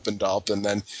it's opened up. And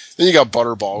then you got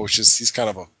Butterball, which is, he's kind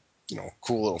of a,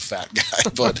 cool little fat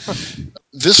guy. But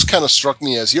this kind of struck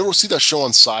me as, you ever see that show on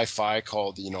Sci-Fi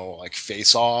called, like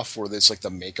Face Off, where there's like the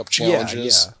makeup Yeah,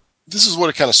 challenges? yeah. This is what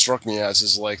it kind of struck me as,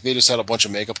 is like they just had a bunch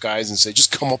of makeup guys and say,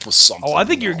 just come up with Oh, I something.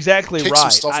 think you're exactly Take some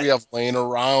right. stuff we have laying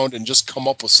around and just come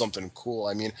up with something cool.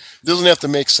 I mean, it doesn't have to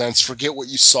make sense. Forget what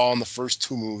you saw in the first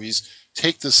two movies.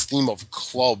 Take this theme of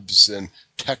clubs and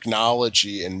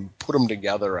technology and put them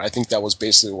together. I think that was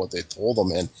basically what they told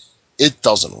them, and it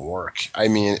doesn't work. I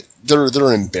mean,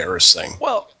 they're embarrassing.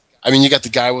 Well, I mean, you got the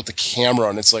guy with the camera,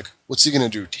 and it's like, what's he gonna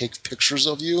do? Take pictures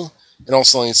of you? And all of a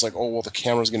sudden, it's like, oh well, the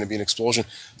camera's gonna be an explosion.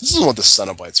 This isn't what the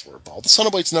Cenobites were about. The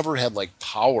Cenobites never had like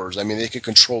powers. I mean, they could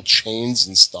control chains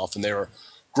and stuff, and they were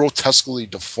grotesquely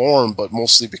deformed, but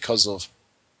mostly because of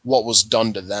what was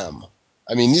done to them.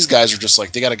 I mean, these guys are just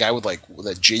like, they got a guy with that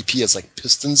JP has like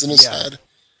pistons in his yeah. head.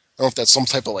 I don't know if that's some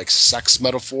type of like sex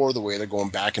metaphor, the way they're going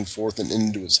back and forth and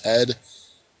into his head.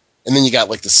 And then you got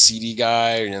like the CD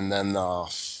guy, and then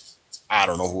I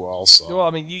don't know who else. Well, I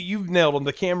mean, you've nailed them.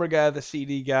 The camera guy, the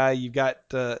CD guy. You've got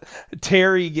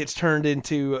Terry gets turned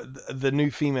into the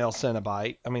new female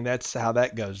Cenobite. I mean, that's how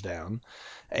that goes down.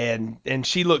 And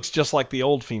she looks just like the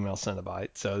old female Cenobite.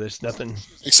 So there's nothing.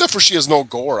 Except for she has no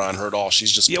gore on her at all. She's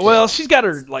just Yeah, well, pale. she's got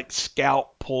her like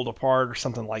scalp pulled apart or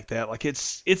something like that. Like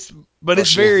but Oh,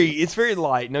 it's very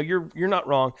light. No, you're not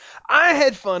wrong. I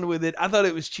had fun with it. I thought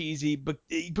it was cheesy, but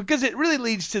because it really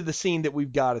leads to the scene that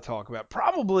we've got to talk about.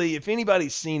 Probably, if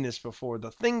anybody's seen this before,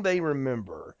 the thing they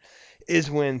remember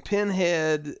is when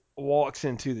Pinhead walks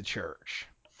into the church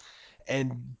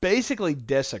and basically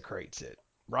desecrates it.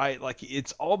 Right, like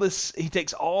it's all this. He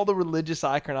takes all the religious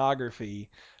iconography,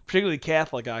 particularly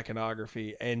Catholic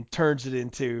iconography, and turns it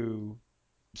into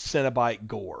Cenobite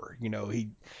gore.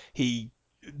 He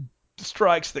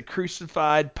strikes the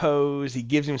crucified pose. He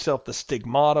gives himself the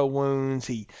stigmata wounds.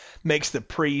 He makes the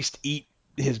priest eat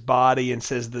his body and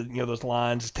says those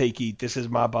lines, "Take, eat, this is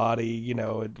my body,"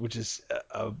 which is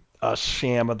a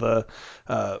sham of the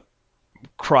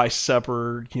Christ's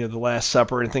Supper, the Last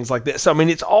Supper, and things like that. So I mean,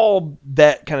 it's all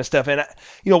that kind of stuff. And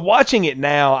watching it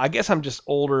now, I guess I'm just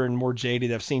older and more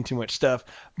jaded. I've seen too much stuff.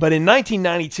 But in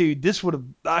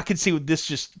 1992, I could see this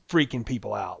just freaking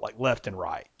people out like left and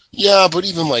right. Yeah, but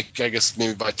even like, I guess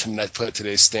maybe by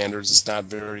today's standards, it's not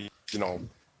very, you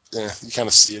kind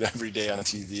of see it every day on a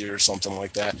TV or something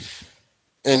like that.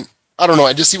 And I don't know,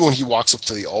 I just, even when he walks up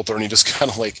to the altar and he just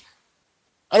kind of like,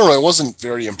 I don't know, it wasn't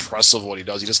very impressive what he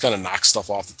does. He just kind of knocks stuff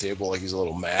off the table like he's a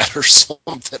little mad or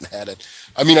something at it.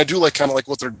 I mean, I do like kind of like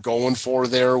what they're going for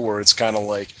there, where it's kind of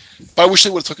like, but I wish they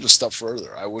would have took it a step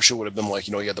further. I wish it would have been like,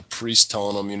 you had the priest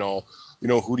telling him,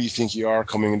 who do you think you are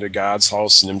coming into God's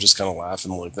house? And him just kind of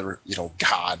laughing like,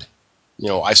 God.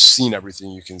 I've seen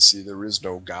everything you can see. There is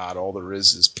no God. All there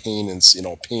is pain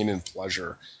and, pain and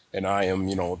pleasure. And I am,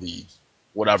 the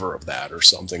whatever of that or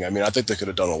something. I mean, I think they could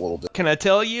have done a little bit. Can I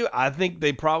tell you? I think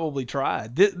they probably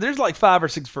tried. There's like 5 or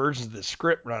 6 versions of the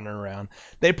script running around.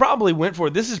 They probably went for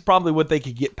it. This is probably what they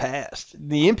could get past.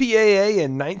 The MPAA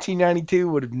in 1992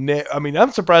 would have. I mean,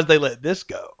 I'm surprised they let this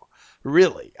go.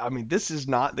 Really, I mean, this is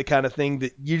not the kind of thing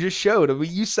that you just showed. I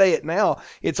mean, you say it now;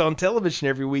 it's on television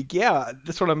every week. Yeah,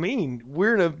 that's what I mean.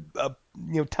 We're in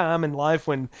a time in life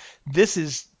when this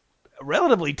is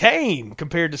relatively tame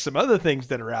compared to some other things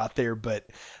that are out there. But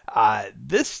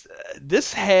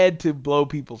this had to blow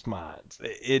people's minds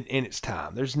in its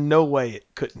time. There's no way it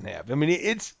couldn't have. I mean,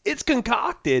 it's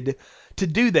concocted to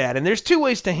do that, and there's 2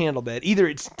 ways to handle that. Either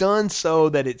it's done so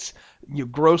that it's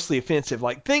grossly offensive.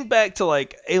 Like think back to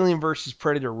like Alien versus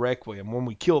Predator Requiem when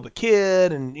we kill the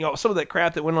kid and some of that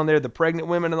crap that went on there, the pregnant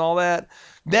women and all that.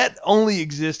 That only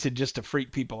existed just to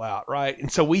freak people out, right?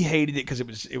 And so we hated it because it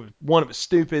was one, it was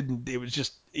stupid, and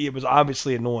it was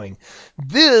obviously annoying.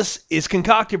 This is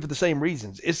concocted for the same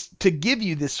reasons. It's to give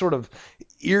you this sort of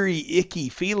eerie, icky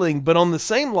feeling, but on the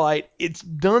same light, it's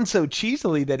done so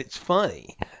cheesily that it's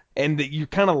funny. and that you're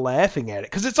kind of laughing at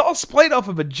it because it's all played off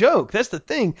of a joke. That's the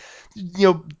thing.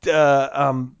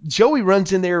 Joey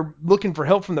runs in there looking for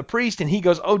help from the priest, and he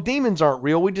goes, "Oh, demons aren't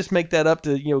real. We just make that up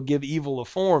to give evil a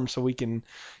form so we can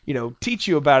teach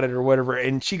you about it or whatever."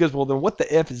 And she goes, "Well, then what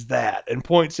the f is that?" And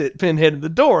points at Pinhead in the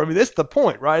door. I mean, that's the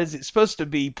point, right? Is it's supposed to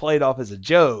be played off as a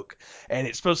joke, and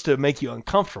it's supposed to make you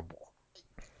uncomfortable.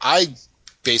 I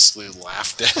basically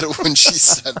laughed at it when she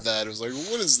said that. It was like,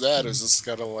 what is that? It was just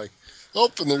kind of like, oh,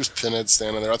 and there's Pinhead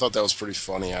standing there. I thought that was pretty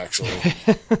funny, actually.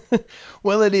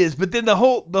 Well, it is, but then the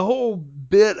whole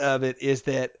bit of it is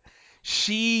that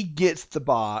she gets the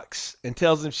box and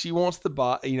tells him she wants the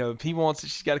box. If he wants it,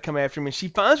 she's got to come after him. And she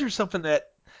finds herself in that,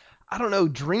 I don't know,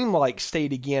 dreamlike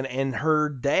state again. And her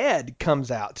dad comes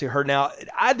out to her. Now,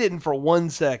 I didn't for 1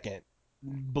 second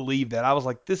believe that. I was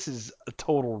like, this is a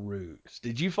total ruse.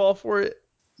 Did you fall for it?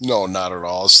 No, not at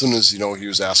all. As soon as, he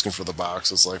was asking for the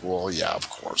box, it's like, well, yeah, of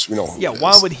course. We know who Yeah, it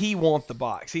why is. would he want the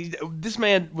box? This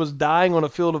man was dying on a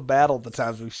field of battle at the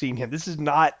times we've seen him. This is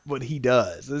not what he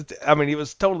does. I mean, it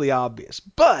was totally obvious,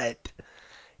 but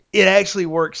it actually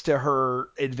works to her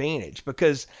advantage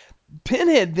because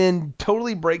Pinhead then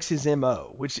totally breaks his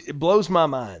MO, which it blows my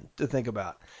mind to think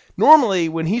about. Normally,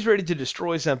 when he's ready to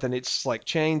destroy something, it's like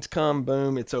chains come,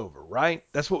 boom, it's over, right?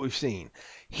 That's what we've seen.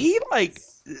 He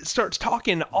starts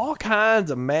talking all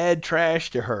kinds of mad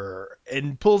trash to her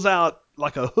and pulls out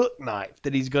like a hook knife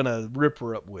that he's gonna rip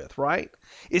her up with, right?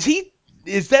 Is he?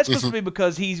 Is that supposed to Mhm. be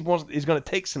because he's going to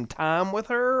take some time with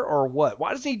her, or what?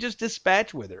 Why doesn't he just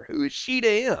dispatch with her? Who is she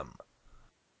to him?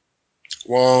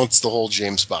 Well, it's the whole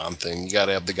James Bond thing. You got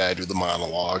to have the guy do the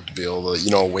monologue to be able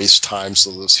to, waste time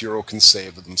so this hero can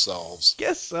save themselves.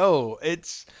 Guess so.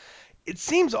 It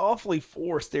seems awfully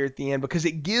forced there at the end because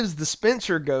it gives the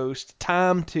Spencer ghost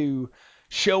time to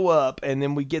show up, and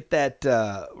then we get that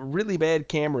really bad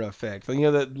camera effect. That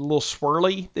little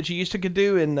swirly that you used to could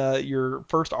do in your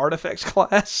first artifacts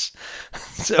class.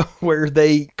 So where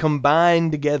they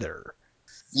combine together.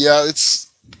 Yeah,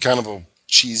 it's kind of a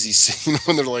cheesy scene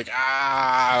when they're like,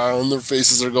 and their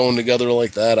faces are going together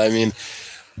like that. I mean,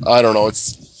 I don't know.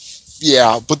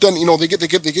 Yeah, but then they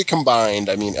get combined.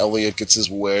 I mean, Elliot gets his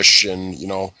wish, and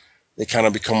they kind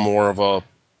of become more of a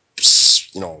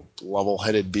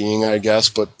level-headed being, I guess.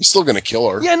 But he's still gonna kill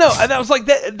her. Yeah, no, and I was like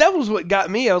that. That was what got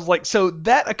me. I was like, so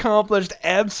that accomplished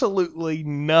absolutely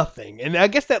nothing, and I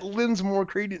guess that lends more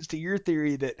credence to your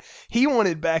theory that he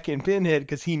wanted back in Pinhead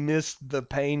because he missed the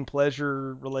pain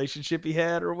pleasure relationship he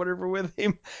had or whatever with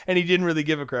him, and he didn't really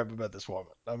give a crap about this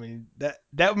woman. I mean,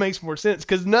 that makes more sense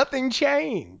because nothing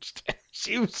changed.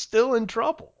 She was still in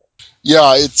trouble.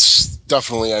 Yeah, it's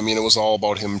definitely. I mean, it was all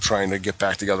about him trying to get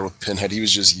back together with Pinhead. He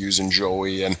was just using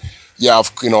Joey, and yeah,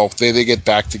 they get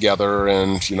back together,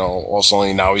 and also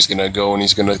now he's gonna go and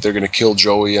they're gonna kill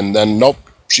Joey, and then nope,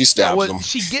 she Yeah, stabs well, him.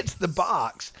 she gets the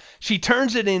box. She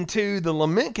turns it into the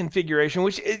lament configuration,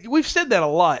 which we've said that a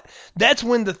lot. That's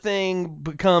when the thing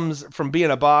becomes from being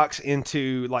a box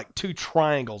into like two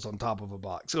triangles on top of a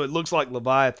box. So it looks like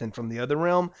Leviathan from the other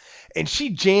realm, and she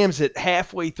jams it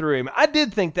halfway through him. I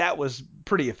did think that was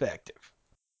pretty effective.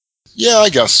 Yeah, I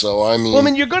guess so. I Well, I mean,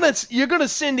 mean, you're gonna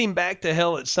send him back to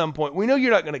hell at some point. We know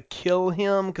you're not gonna kill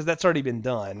him because that's already been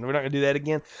done. We're not gonna do that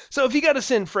again. So if you got to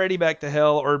send Freddy back to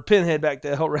hell or Pinhead back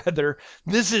to hell, rather,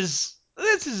 this is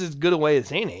as good a way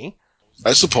as any.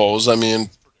 I suppose. I mean,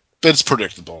 it's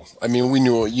predictable. I mean, you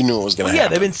knew it was Well, gonna yeah,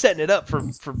 they've been happen. setting it up for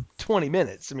 20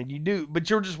 minutes. I mean, you do, but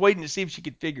you're just waiting to see if she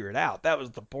could figure it out. That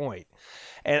was the point.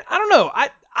 And I don't know.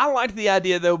 I liked the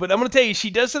idea though, but I'm gonna tell you, she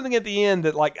does something at the end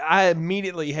that like I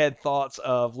immediately had thoughts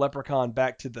of Leprechaun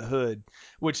Back to the Hood,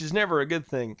 which is never a good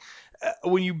thing.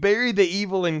 When you bury the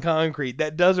evil in concrete,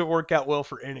 that doesn't work out well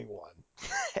for anyone.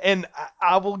 And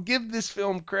I will give this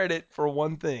film credit for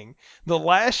one thing. The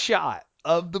last shot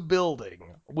of the building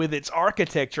with its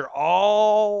architecture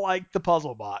all like the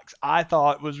puzzle box, I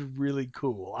thought was really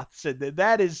cool. I said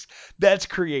that's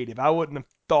creative. I wouldn't have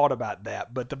thought about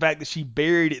that, but the fact that she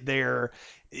buried it there,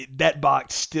 that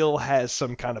box still has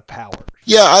some kind of power.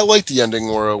 Yeah, I like the ending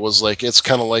where it was like it's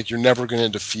kind of like you're never going to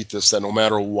defeat this. That no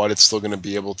matter what, it's still going to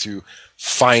be able to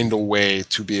find a way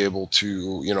to be able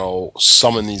to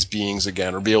summon these beings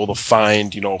again, or be able to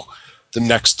find the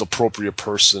next appropriate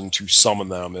person to summon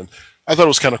them. And I thought it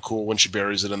was kind of cool when she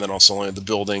buries it, and then also the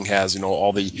building has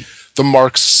all the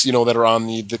marks that are on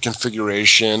the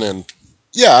configuration. And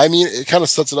yeah, I mean it kind of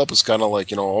sets it up as kind of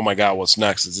like oh my god, what's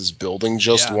next? Is this building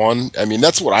just Yeah. one? I mean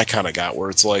that's what I kind of got, where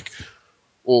it's like,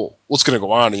 well, what's going to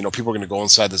go on? People are going to go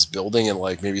inside this building, and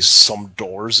like maybe some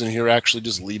doors in here actually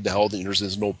just lead to hell. That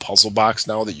there's no puzzle box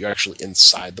now, that you're actually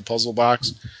inside the puzzle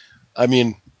box. I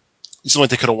mean, it seemed like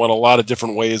they could have went a lot of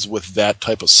different ways with that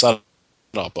type of setup,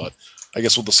 but I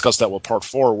guess we'll discuss that with part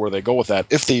 4, where they go with that,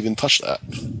 if they even touch that.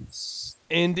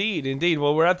 Indeed, indeed.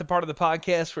 Well, we're at the part of the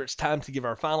podcast where it's time to give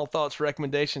our final thoughts,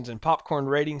 recommendations, and popcorn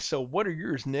ratings. So, what are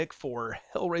yours, Nick, for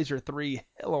Hellraiser 3: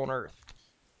 Hell on Earth?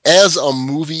 As a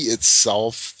movie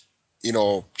itself,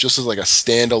 just as like a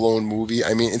standalone movie,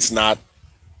 I mean, it's not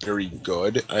very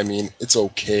good. I mean, it's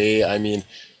okay. I mean,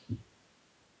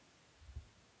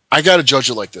 I got to judge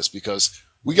it like this because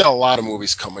we got a lot of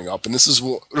movies coming up, and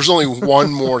there's only one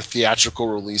more theatrical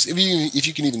release, if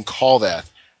you can even call that,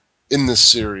 in this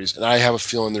series, and I have a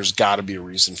feeling there's got to be a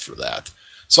reason for that.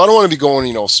 So I don't want to be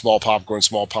going, small popcorn,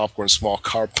 small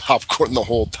carb popcorn the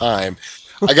whole time.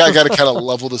 I got to kind of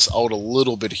level this out a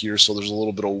little bit here, so there's a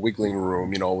little bit of wiggling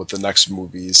room, with the next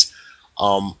movies.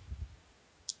 I'm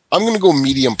going to go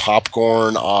medium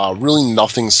popcorn. Really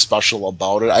nothing special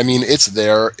about it. I mean, it's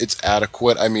there. It's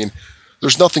adequate. I mean,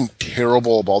 there's nothing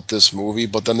terrible about this movie,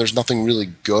 but then there's nothing really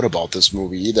good about this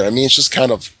movie either. I mean, it's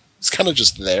kind of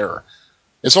just there.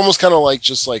 It's almost kind of like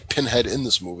just like Pinhead in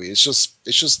this movie. It's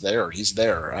just there. He's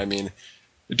there. I mean,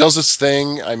 it does its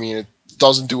thing. I mean, it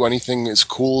doesn't do anything as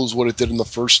cool as what it did in the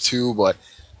first two, but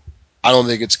I don't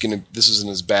think this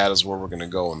isn't as bad as where we're gonna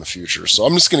go in the future. So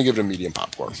I'm just gonna give it a medium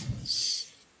popcorn.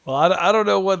 Well, I don't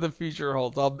know what the future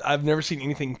holds. I've never seen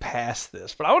anything past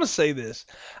this, but I want to say this.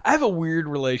 I have a weird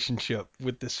relationship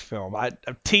with this film. I've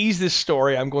teased this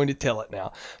story. I'm going to tell it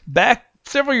now. Back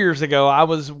several years ago, I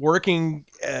was working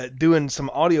doing some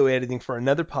audio editing for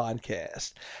another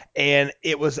podcast, and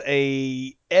it was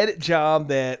a edit job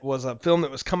that was a film that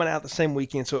was coming out the same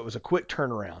weekend, so it was a quick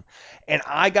turnaround. And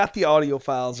I got the audio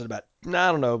files at about,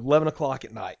 I don't know, 11 o'clock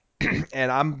at night.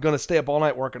 And I'm going to stay up all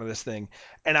night working on this thing.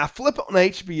 And I flip on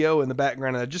HBO in the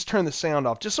background, and I just turn the sound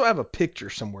off just so I have a picture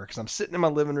somewhere, because I'm sitting in my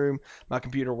living room, my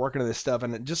computer, working on this stuff,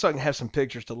 and just so I can have some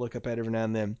pictures to look up at every now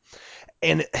and then.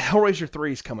 And Hellraiser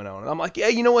 3 is coming on. And I'm like, yeah,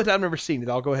 you know what? I've never seen it.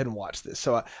 I'll go ahead and watch this.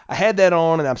 So I had that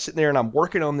on, and I'm sitting there, and I'm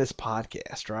working on this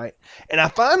podcast, right? And I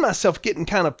find myself getting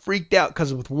kind of freaked out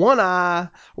because with one eye,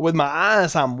 or with my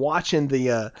eyes, I'm watching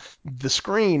the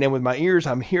screen, and with my ears,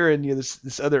 I'm hearing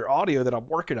this other audio that I'm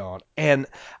working on. And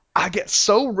I get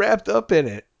so wrapped up in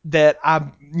it that I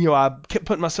kept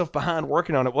putting myself behind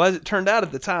working on it. Well, as it turned out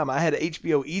at the time, I had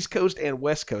HBO East Coast and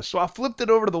West Coast. So I flipped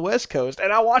it over to the West Coast,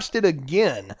 and I watched it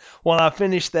again when I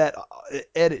finished that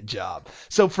edit job.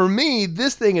 So for me,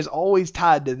 this thing is always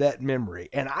tied to that memory.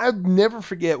 And I never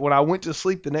forget when I went to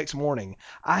sleep the next morning,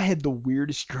 I had the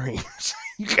weirdest dreams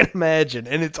you can imagine.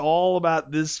 And it's all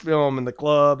about this film and the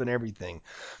club and everything.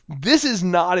 This is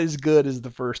not as good as the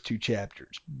first two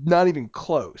chapters. Not even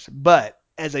close. But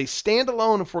as a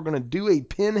standalone, if we're going to do a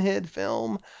Pinhead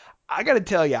film, I got to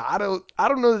tell you, I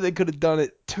don't know that they could have done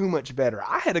it too much better.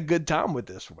 I had a good time with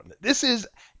this one. This is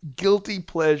guilty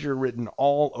pleasure written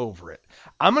all over it.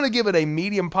 I'm going to give it a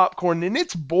medium popcorn, and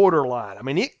it's borderline. I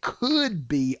mean, it could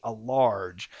be a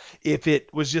large if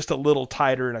it was just a little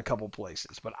tighter in a couple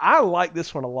places. But I like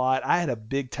this one a lot. I had a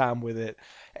big time with it.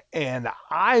 And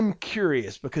I'm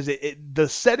curious because the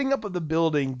setting up of the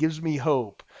building gives me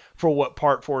hope for what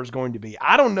part 4 is going to be.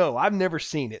 I don't know. I've never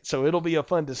seen it, so it'll be a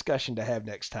fun discussion to have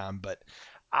next time. But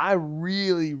I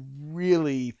really,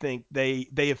 really think they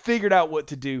have figured out what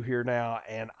to do here now,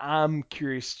 and I'm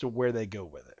curious to where they go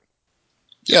with it.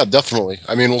 Yeah, definitely.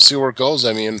 I mean, we'll see where it goes.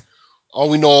 I mean, all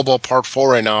we know about part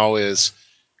 4 right now is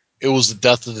it was the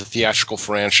death of the theatrical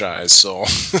franchise. So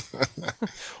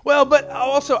Well, but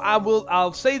also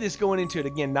I'll say this going into it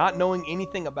again, not knowing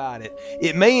anything about it.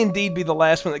 It may indeed be the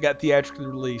last one that got theatrically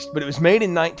released, but it was made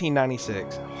in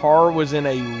 1996. Horror was in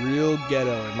a real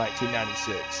ghetto in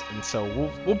 1996, and so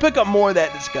we'll pick up more of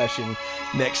that discussion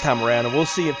next time around, and we'll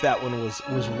see if that one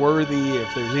was worthy,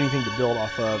 if there's anything to build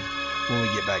off of when we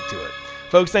get back to it.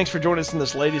 Folks, thanks for joining us in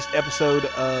this latest episode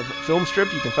of Film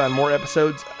Strip. You can find more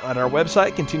episodes on our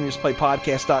website,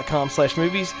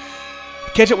 continuousplaypodcast.com/movies.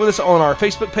 Catch up with us on our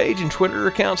Facebook page and Twitter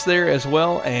accounts there as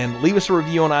well, and leave us a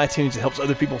review on iTunes. It helps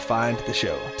other people find the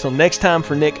show. Till next time,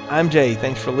 for Nick, I'm Jay.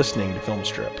 Thanks for listening to Film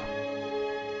Strip.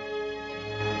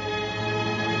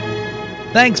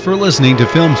 Thanks for listening to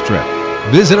Film Strip.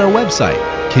 Visit our website,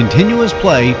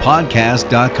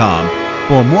 continuousplaypodcast.com,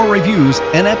 for more reviews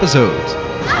and episodes.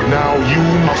 Now you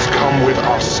must come with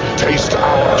us, taste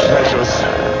our pleasures.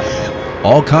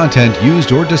 All content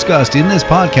used or discussed in this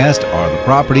podcast are the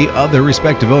property of their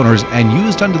respective owners and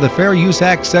used under the Fair Use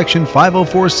Act, Section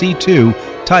 504C2,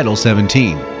 Title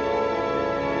 17.